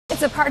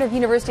It's a part of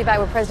University of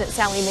Iowa President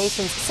Sally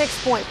Mason's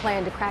 6-point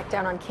plan to crack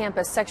down on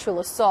campus sexual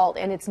assault,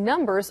 and its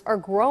numbers are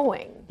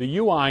growing. The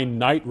UI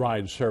Nite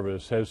Ride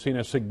service has seen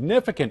a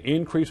significant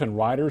increase in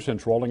riders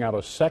since rolling out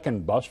a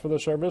second bus for the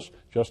service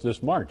just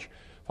this March.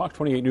 Fox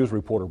 28 News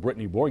reporter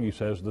Brittany Borghi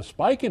says the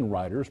spike in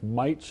riders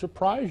might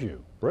surprise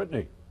you.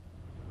 Brittany.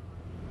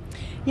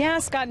 Yeah,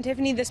 Scott and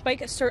Tiffany, the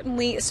spike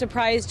certainly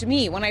surprised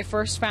me when I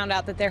first found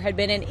out that there had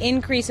been an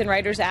increase in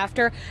riders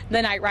after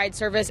the Nite Ride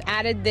service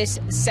added this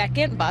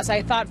second bus.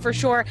 I thought for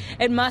sure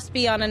it must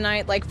be on a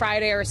night like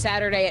Friday or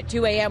Saturday at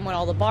 2 a.m. when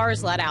all the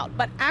bars let out.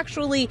 But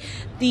actually,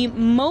 the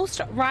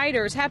most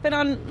riders happen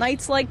on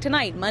nights like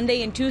tonight,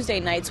 Monday and Tuesday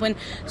nights, when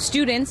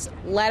students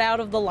let out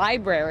of the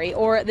library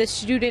or the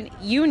student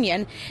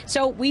union.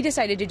 So we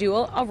decided to do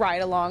a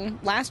ride along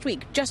last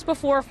week, just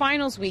before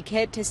finals week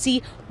hit, to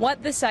see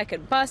what the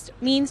second bus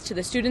means to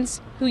the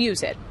students who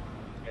use it.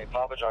 Okay,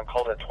 Papa John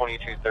called at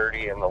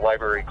 22:30 and the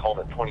library called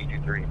at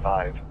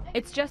 22:35.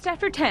 It's just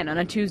after 10 on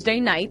a Tuesday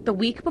night, the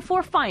week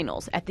before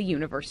finals at the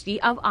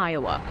University of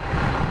Iowa.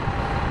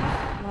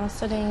 While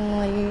studying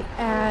late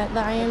at the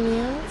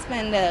IMU.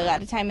 Spend a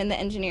lot of time in the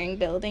engineering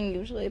building,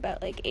 usually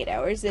about like 8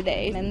 hours a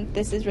day. And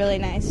this is really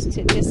nice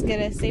to just get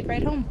a safe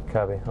ride home.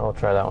 Copy. I'll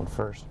try that one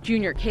first.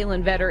 Junior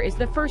Kaylin Vetter is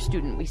the first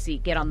student we see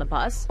get on the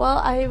bus. Well,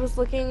 I was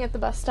looking at the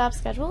bus stop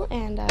schedule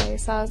and I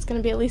saw it's going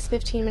to be at least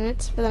 15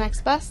 minutes for the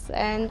next bus.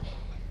 And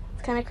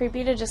it's kind of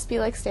creepy to just be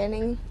like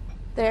standing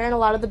there, and a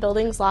lot of the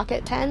buildings lock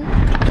at 10.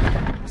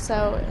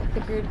 So I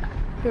figured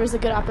there was a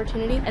good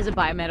opportunity. As a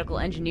biomedical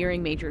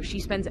engineering major, she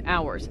spends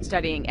hours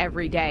studying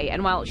every day,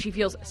 and while she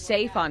feels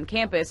safe on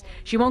campus,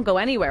 she won't go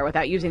anywhere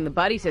without using the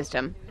buddy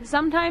system.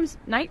 Sometimes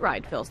Nite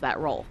Ride fills that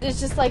role. It's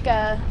just like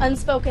a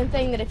unspoken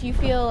thing that if you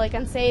feel like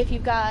unsafe,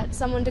 you've got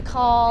someone to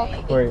call.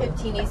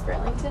 815 East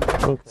Burlington.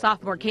 Okay.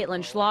 Sophomore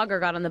Caitlin Schlager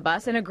got on the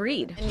bus and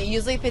agreed. And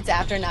usually if it's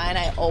after 9,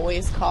 I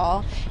always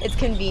call. It's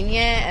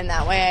convenient, and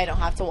that way I don't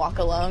have to walk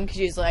alone, because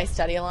usually I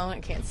study alone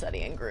and can't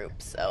study in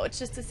groups. So it's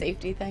just a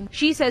safety thing.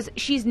 She says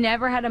she's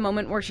never had a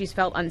moment where she's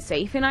felt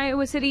unsafe in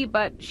Iowa City,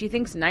 but she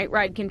thinks Nite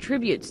Ride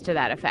contributes to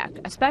that effect,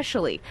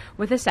 especially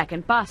with a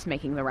second bus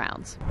making the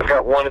rounds. I've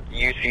got one at the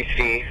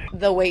UCC.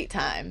 The wait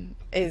time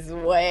is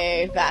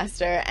way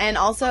faster, and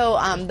also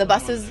the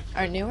buses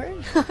are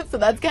newer, so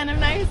that's kind of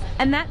nice.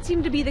 And that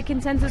seemed to be the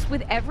consensus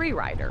with every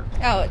rider.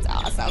 Oh, it's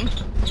awesome.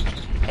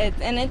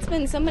 And it's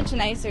been so much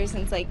nicer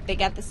since like they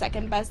got the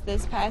second bus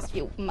this past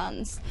few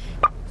months.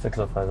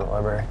 605 at the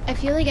library. I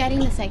feel like adding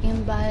the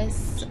second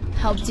bus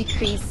helped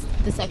decrease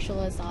the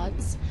sexual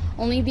assaults,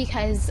 only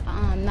because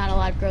not a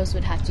lot of girls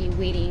would have to be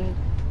waiting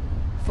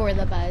for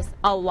the bus.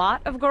 A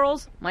lot of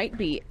girls might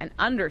be an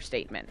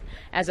understatement.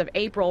 As of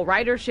April,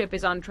 ridership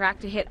is on track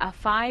to hit a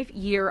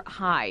 5-year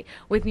high,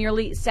 with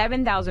nearly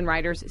 7,000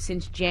 riders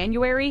since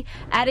January.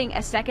 Adding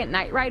a second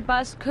Nite Ride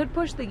bus could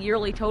push the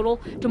yearly total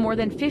to more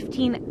than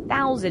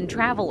 15,000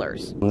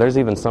 travelers. There's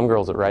even some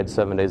girls that ride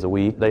 7 days a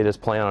week. They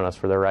just plan on us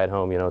for their ride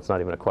home. You know, it's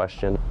not even a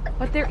question.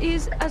 But there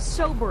is a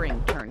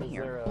sobering turn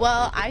here.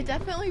 Well, I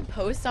definitely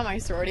post on my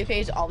sorority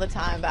page all the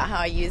time about how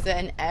I use it,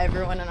 and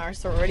everyone in our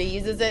sorority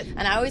uses it,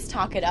 and I always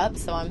talk it up,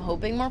 so I'm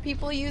hoping more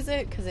people use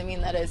it, because I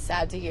mean that is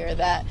sad to hear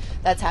that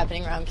that's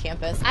happening around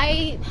campus.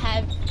 I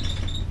have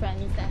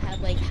friends that have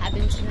like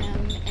happened to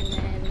them, and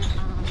then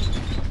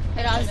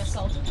it also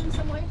assaulted in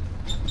some way.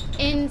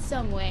 In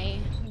some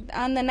way.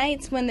 On the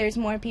nights when there's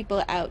more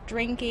people out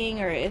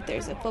drinking, or if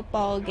there's a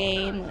football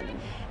game,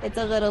 it's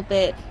a little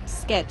bit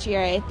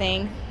sketchier, I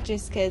think,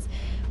 just because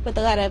with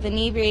a lot of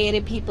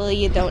inebriated people,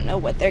 you don't know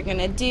what they're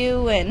gonna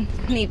do, and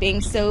me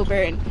being sober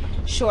and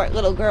short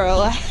little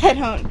girl,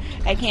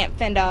 I can't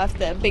fend off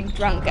the big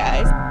drunk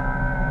guys.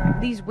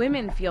 These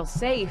women feel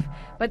safe,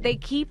 but they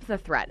keep the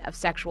threat of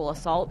sexual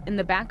assault in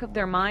the back of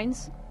their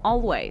minds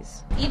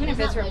always. Even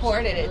if it's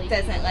reported, it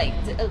doesn't like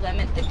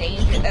limit the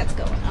danger that's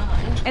going on.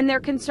 And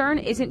their concern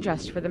isn't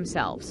just for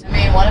themselves. I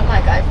mean, one of my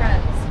guy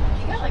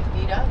friends, he got like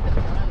beat up in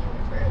front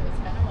of the river. It was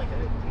kind of like a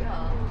big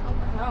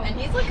deal. And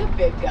he's like a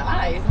big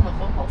guy. He's on the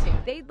football team.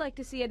 They'd like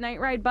to see a Nite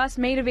Ride bus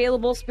made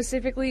available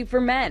specifically for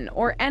men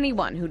or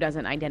anyone who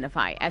doesn't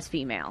identify as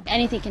female.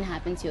 Anything can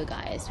happen to a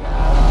guy as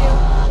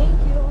well. Thank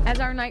you. As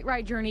our Nite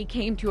Ride journey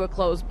came to a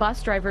close,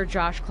 bus driver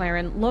Josh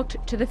Claren looked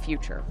to the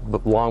future.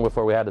 But long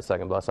before we had the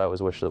second bus, I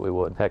always wished that we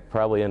would. Heck,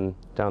 probably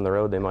down the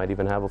road, they might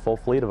even have a full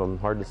fleet of them.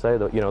 Hard to say,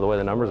 you know, the way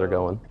the numbers are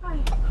going. Hi,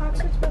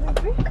 Oxford's Building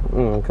 3.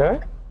 Okay.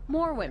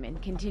 More women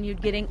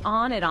continued getting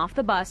on and off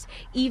the bus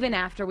even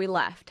after we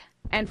left.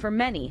 And for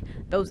many,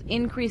 those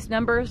increased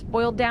numbers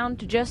boiled down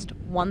to just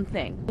one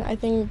thing. I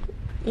think,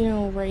 you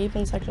know, rape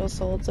and sexual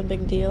assault's a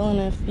big deal, and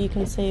if you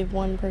can save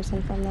one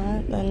person from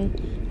that,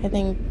 then I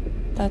think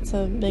that's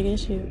a big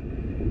issue.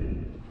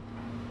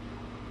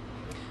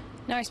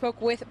 Now, I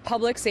spoke with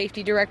Public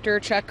Safety Director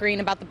Chuck Green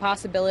about the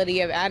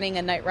possibility of adding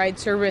a Nite Ride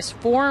service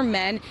for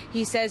men.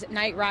 He says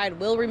Nite Ride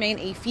will remain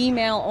a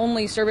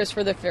female-only service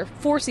for the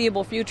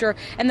foreseeable future,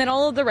 and that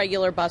all of the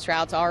regular bus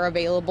routes are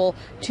available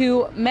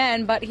to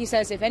men. But he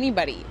says if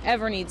anybody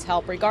ever needs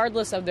help,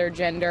 regardless of their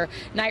gender,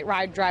 Nite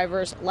Ride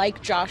drivers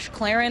like Josh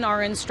Claren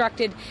are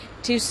instructed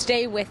to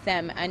stay with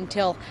them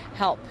until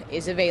help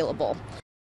is available.